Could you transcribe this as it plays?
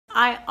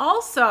I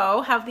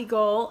also have the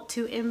goal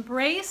to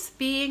embrace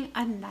being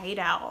a night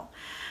owl.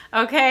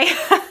 Okay,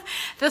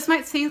 this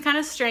might seem kind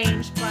of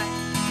strange, but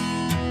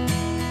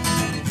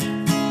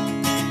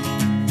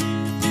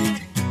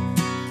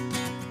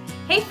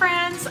hey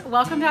friends,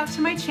 welcome back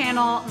to my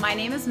channel. My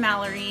name is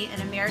Mallory,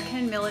 an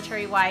American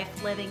military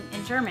wife living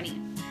in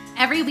Germany.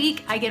 Every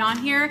week I get on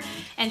here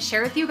and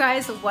share with you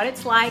guys what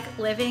it's like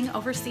living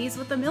overseas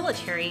with the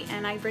military,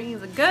 and I bring you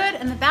the good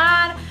and the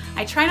bad.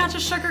 I try not to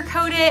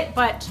sugarcoat it,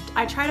 but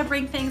I try to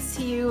bring things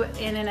to you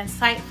in an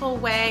insightful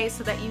way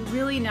so that you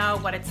really know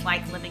what it's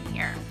like living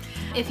here.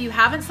 If you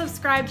haven't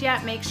subscribed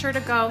yet, make sure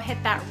to go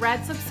hit that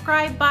red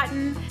subscribe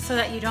button so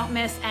that you don't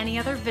miss any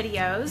other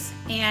videos.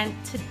 And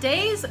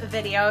today's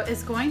video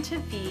is going to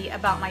be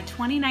about my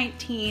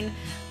 2019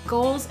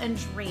 goals and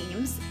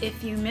dreams.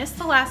 If you missed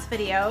the last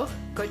video,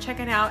 go check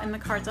it out in the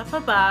cards up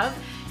above.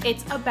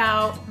 It's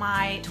about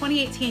my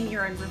 2018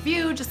 year in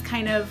review, just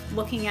kind of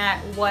looking at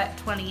what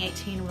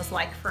 2018 was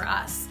like for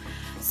us.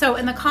 So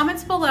in the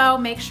comments below,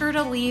 make sure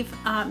to leave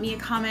me a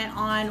comment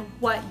on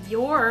what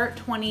your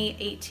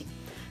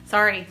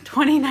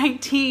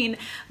 2019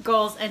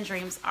 goals and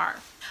dreams are.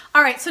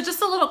 All right, so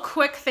just a little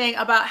quick thing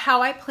about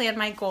how I plan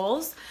my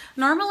goals.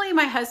 Normally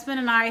my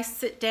husband and I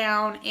sit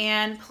down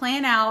and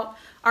plan out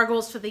our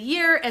goals for the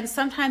year, and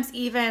sometimes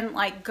even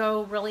like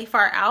go really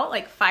far out,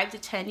 like 5 to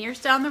 10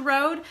 years down the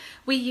road.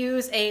 We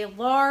use a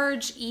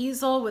large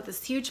easel with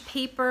this huge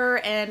paper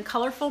and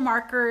colorful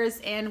markers,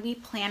 and we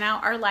plan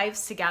out our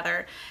lives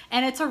together.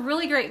 And it's a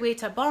really great way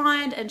to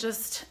bond and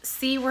just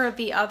see where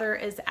the other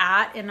is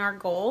at in our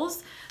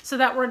goals, so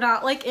that we're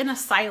not like in a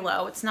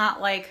silo. It's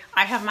not like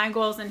I have my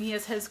goals and he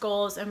has his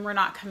goals and we're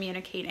not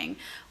communicating.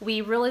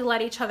 We really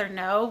let each other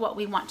know what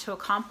we want to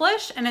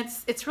accomplish, and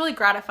it's really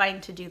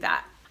gratifying to do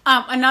that.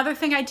 Another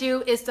thing I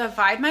do is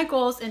divide my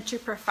goals into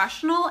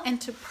professional and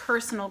to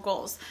personal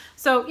goals.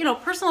 So, you know,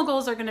 personal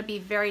goals are going to be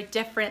very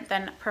different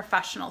than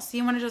professional. So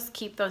you want to just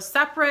keep those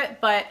separate,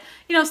 but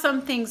you know,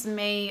 some things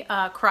may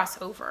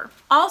cross over.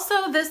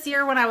 Also this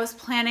year when I was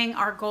planning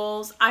our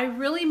goals, I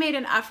really made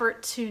an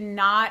effort to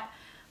not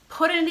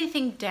put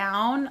anything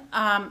down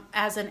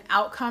as an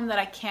outcome that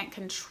I can't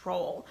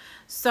control.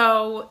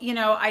 So, you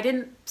know, I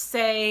didn't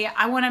say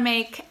I want to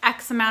make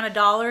X amount of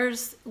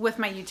dollars with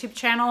my YouTube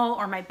channel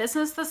or my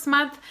business this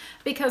month,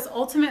 because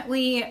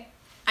ultimately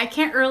I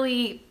can't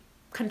really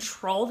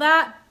control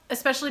that,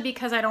 especially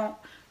because I don't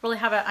really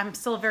have I'm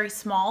still very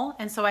small,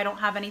 and so I don't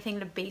have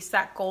anything to base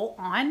that goal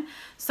on.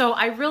 So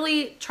I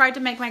really tried to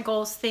make my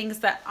goals things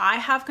that I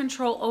have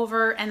control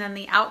over, and then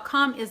the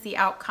outcome is the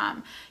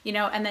outcome, you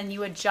know, and then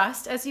you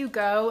adjust as you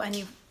go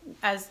and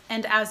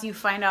as you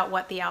find out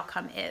what the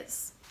outcome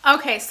is.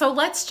 Okay, so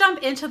let's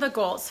jump into the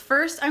goals.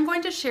 First, I'm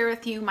going to share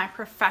with you my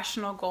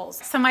professional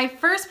goals. So my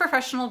first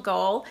professional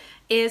goal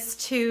is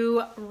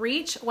to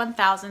reach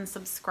 1,000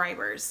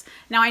 subscribers.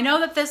 Now I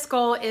know that this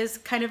goal is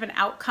kind of an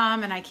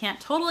outcome and I can't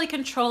totally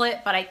control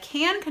it, but I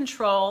can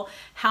control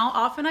how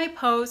often I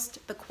post,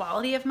 the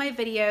quality of my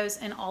videos,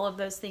 and all of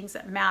those things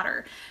that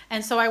matter.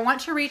 And so I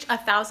want to reach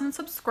 1,000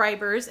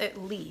 subscribers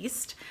at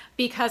least,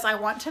 because I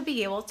want to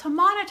be able to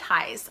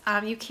monetize.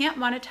 You can't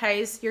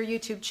monetize your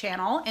YouTube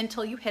channel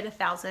until you hit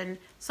 1,000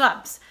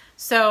 subs.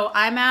 So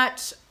I'm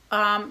at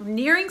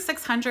nearing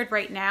 600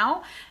 right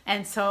now,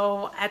 and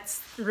so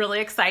that's really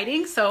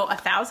exciting. So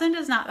 1,000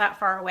 is not that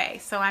far away,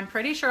 so I'm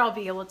pretty sure I'll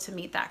be able to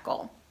meet that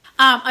goal.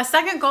 A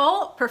second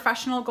goal,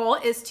 professional goal,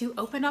 is to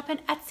open up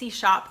an Etsy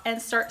shop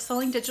and start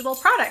selling digital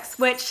products,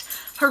 which,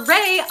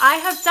 hooray, I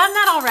have done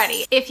that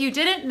already. If you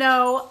didn't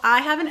know,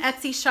 I have an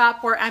Etsy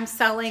shop where I'm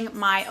selling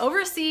my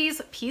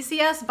overseas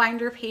PCS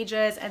binder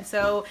pages, and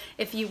so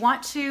if you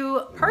want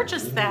to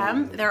purchase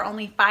them, they're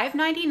only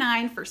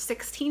 $5.99 for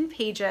 16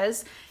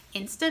 pages.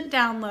 Instant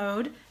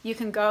download. You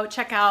can go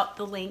check out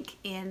the link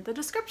in the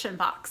description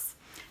box.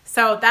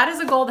 So that is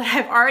a goal that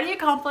I've already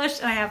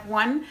accomplished, and I have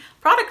one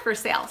product for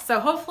sale. So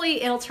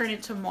hopefully it'll turn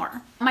into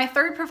more. My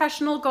third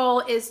professional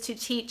goal is to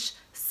teach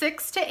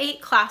 6 to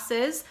 8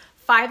 classes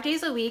 5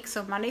 days a week,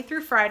 so Monday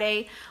through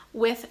Friday,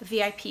 with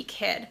VIP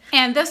Kid.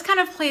 And this kind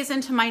of plays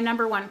into my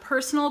number one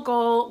personal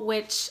goal,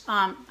 which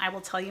I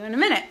will tell you in a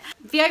minute.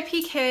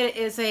 VIP Kid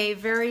is a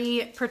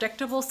very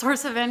predictable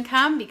source of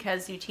income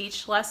because you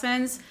teach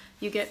lessons,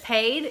 you get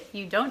paid.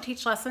 You don't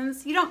teach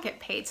lessons, you don't get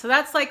paid. So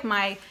that's like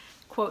my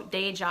quote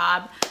day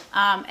job,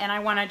 and I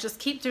want to just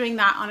keep doing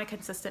that on a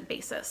consistent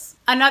basis.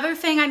 Another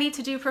thing I need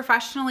to do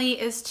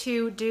professionally is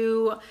to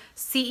do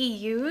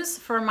CEUs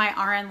for my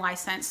RN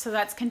license. So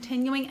that's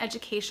continuing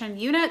education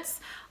units.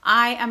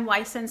 I am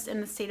licensed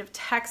in the state of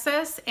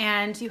Texas,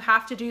 and you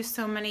have to do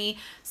so many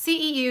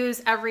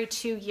CEUs every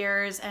 2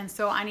 years, and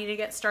so I need to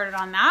get started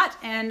on that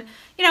and,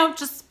 you know,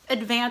 just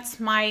advance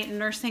my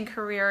nursing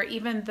career,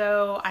 even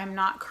though I'm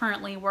not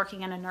currently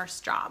working in a nurse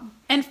job.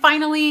 And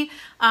finally,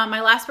 my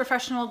last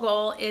professional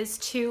goal is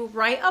to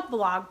write a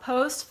blog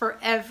post for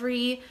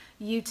every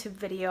YouTube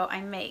video I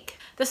make.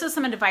 This is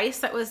some advice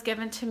that was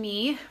given to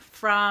me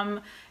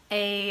from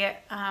a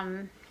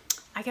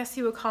I guess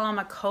you would call him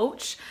a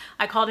coach.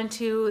 I called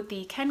into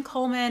the Ken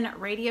Coleman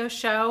radio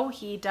show.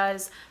 He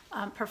does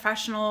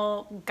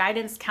professional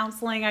guidance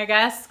counseling, I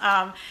guess.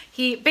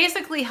 He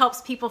basically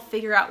helps people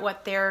figure out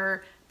what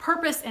their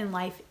purpose in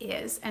life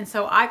is. And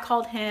so I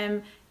called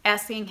him,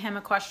 asking him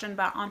a question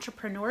about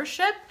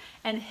entrepreneurship,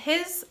 and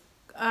his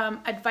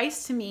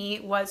advice to me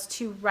was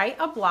to write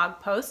a blog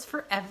post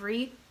for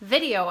every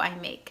video I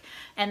make.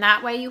 And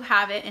that way you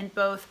have it in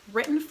both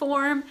written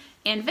form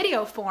and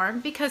video form,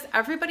 because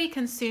everybody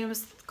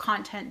consumes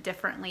content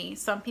differently.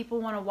 Some people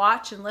want to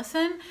watch and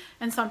listen,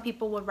 and some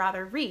people would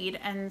rather read.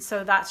 And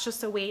so that's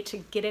just a way to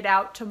get it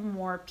out to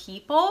more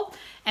people.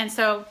 And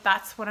so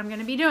that's what I'm going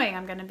to be doing.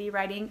 I'm going to be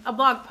writing a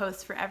blog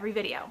post for every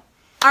video.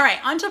 All right,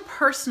 on to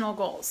personal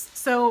goals.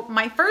 So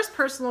my first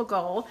personal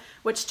goal,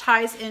 which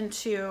ties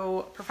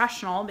into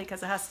professional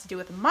because it has to do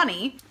with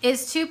money,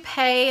 is to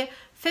pay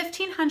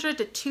 $1,500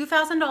 to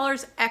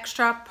 $2,000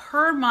 extra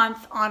per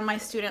month on my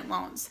student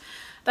loans.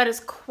 That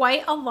is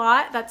quite a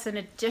lot. That's in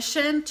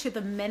addition to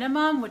the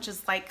minimum, which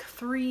is like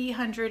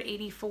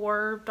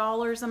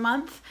 $384 a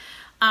month.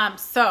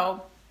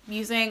 So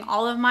using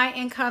all of my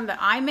income that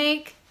I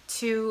make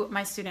to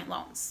my student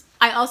loans.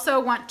 I also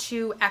want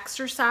to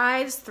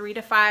exercise 3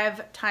 to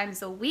 5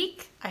 times a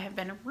week. I have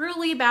been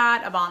really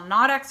bad about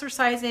not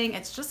exercising.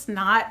 It's just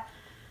not,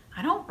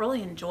 I don't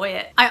really enjoy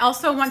it. I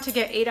also want to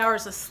get 8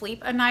 hours of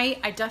sleep a night.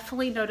 I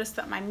definitely notice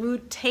that my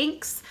mood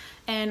tanks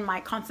and my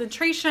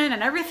concentration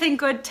and everything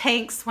good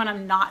tanks when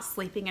I'm not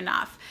sleeping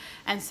enough.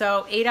 And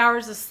so 8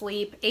 hours of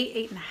sleep,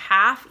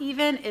 8.5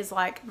 even, is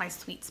like my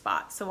sweet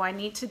spot. So I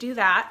need to do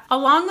that.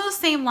 Along those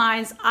same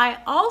lines, I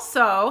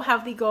also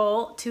have the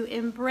goal to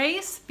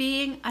embrace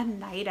being a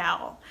night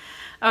owl.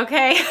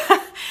 Okay,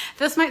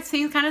 this might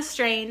seem kind of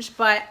strange,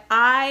 but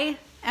I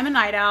am a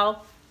night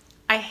owl.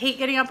 I hate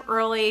getting up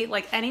early.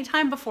 Like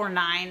anytime before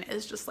 9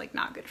 is just like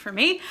not good for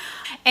me.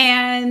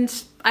 And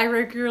I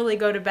regularly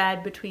go to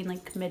bed between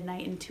like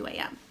midnight and 2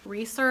 a.m.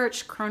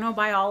 Research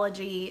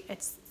chronobiology,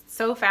 it's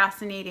so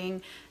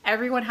fascinating.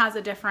 Everyone has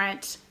a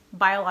different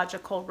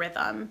biological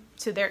rhythm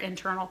to their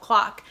internal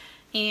clock.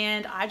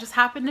 And I just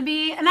happen to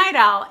be a night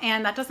owl.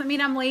 And that doesn't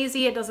mean I'm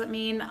lazy. It doesn't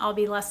mean I'll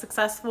be less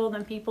successful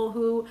than people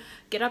who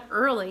get up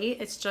early.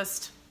 It's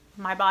just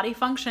my body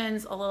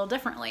functions a little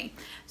differently.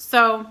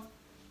 So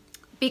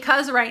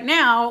because right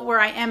now, where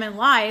I am in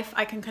life,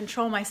 I can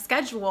control my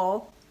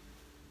schedule,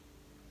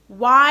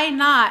 why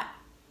not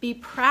be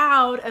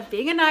proud of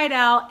being a night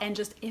owl and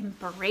just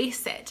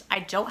embrace it? I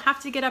don't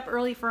have to get up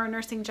early for a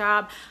nursing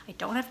job. I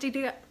don't have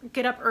to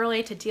get up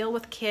early to deal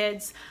with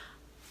kids.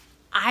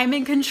 I'm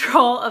in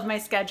control of my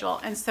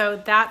schedule. And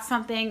so that's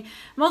something,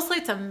 mostly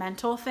it's a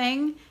mental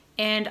thing.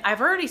 And I've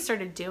already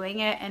started doing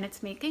it and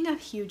it's making a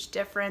huge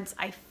difference.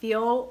 I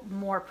feel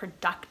more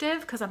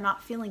productive because I'm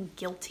not feeling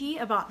guilty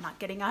about not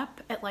getting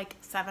up at like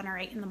 7 or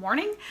 8 in the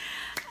morning.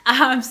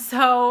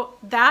 So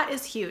that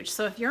is huge.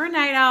 So if you're a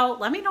night owl,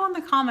 let me know in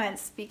the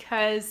comments,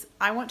 because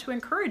I want to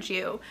encourage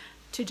you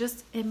to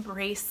just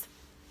embrace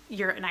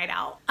your night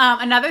owl.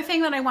 Another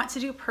thing that I want to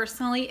do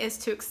personally is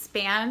to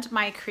expand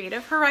my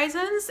creative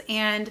horizons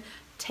and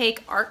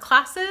take art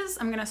classes.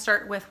 I'm going to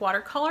start with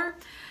watercolor.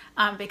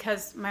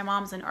 Because my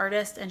mom's an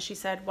artist and she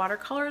said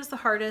watercolor is the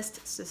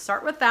hardest, so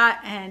start with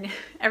that and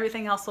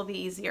everything else will be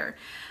easier.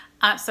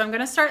 So I'm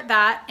going to start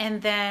that,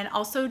 and then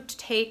also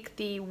take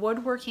the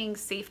woodworking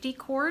safety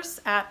course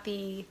at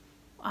the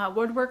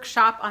woodwork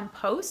shop on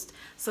Post,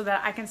 so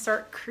that I can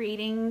start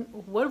creating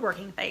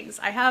woodworking things.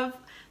 I have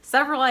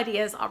several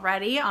ideas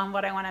already on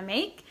what I want to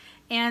make.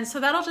 And so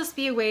that'll just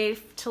be a way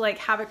to like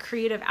have a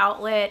creative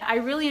outlet. I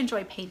really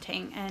enjoy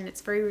painting and it's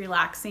very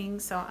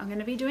relaxing. So I'm going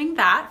to be doing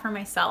that for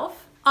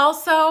myself.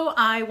 Also,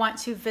 I want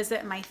to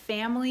visit my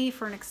family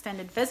for an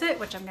extended visit,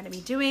 which I'm going to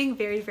be doing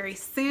very, very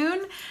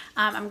soon.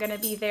 I'm going to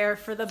be there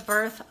for the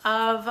birth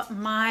of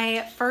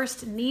my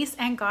first niece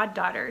and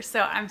goddaughter. So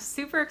I'm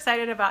super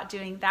excited about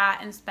doing that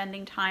and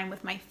spending time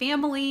with my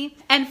family.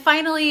 And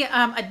finally,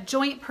 a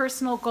joint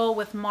personal goal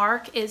with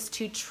Mark is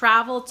to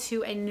travel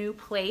to a new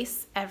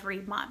place every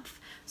month.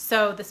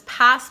 So this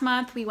past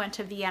month we went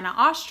to Vienna,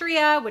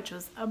 Austria, which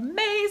was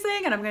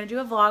amazing, and I'm going to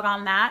do a vlog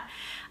on that.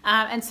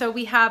 And so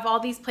we have all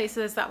these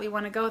places that we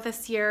want to go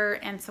this year,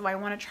 and so I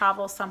want to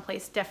travel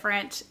someplace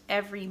different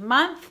every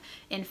month.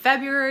 In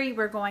February,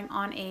 we're going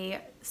on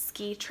a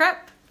ski trip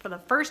for the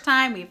first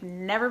time. We've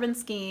never been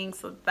skiing,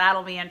 so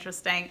that'll be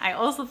interesting. I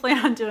also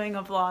plan on doing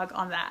a vlog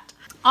on that.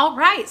 All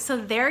right, so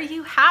there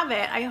you have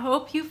it. I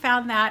hope you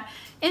found that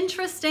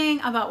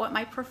interesting about what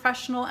my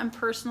professional and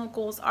personal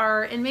goals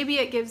are, and maybe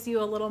it gives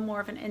you a little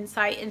more of an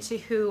insight into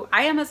who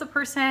I am as a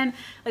person.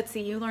 Let's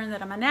see, you learned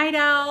that I'm a night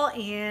owl,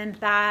 and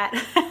that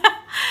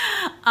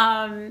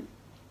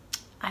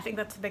I think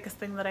that's the biggest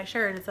thing that I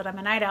shared, is that I'm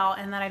a night owl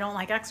and that I don't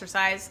like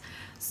exercise.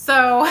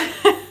 So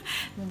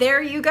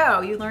there you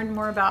go. You learned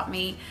more about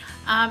me.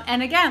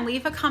 And again,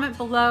 leave a comment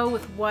below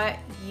with what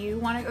you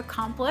want to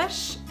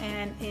accomplish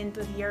in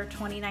the year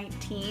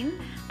 2019.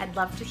 I'd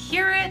love to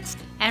hear it.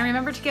 And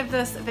remember to give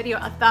this video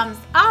a thumbs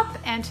up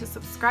and to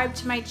subscribe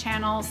to my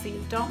channel so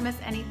you don't miss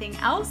anything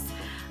else.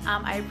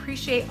 I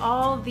appreciate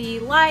all the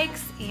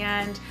likes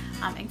and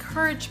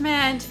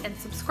encouragement and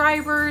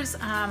subscribers.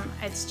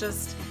 It's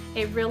just,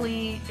 every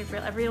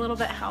little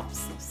bit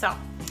helps. So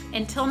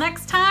until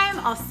next time,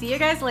 I'll see you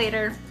guys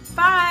later.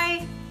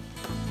 Bye.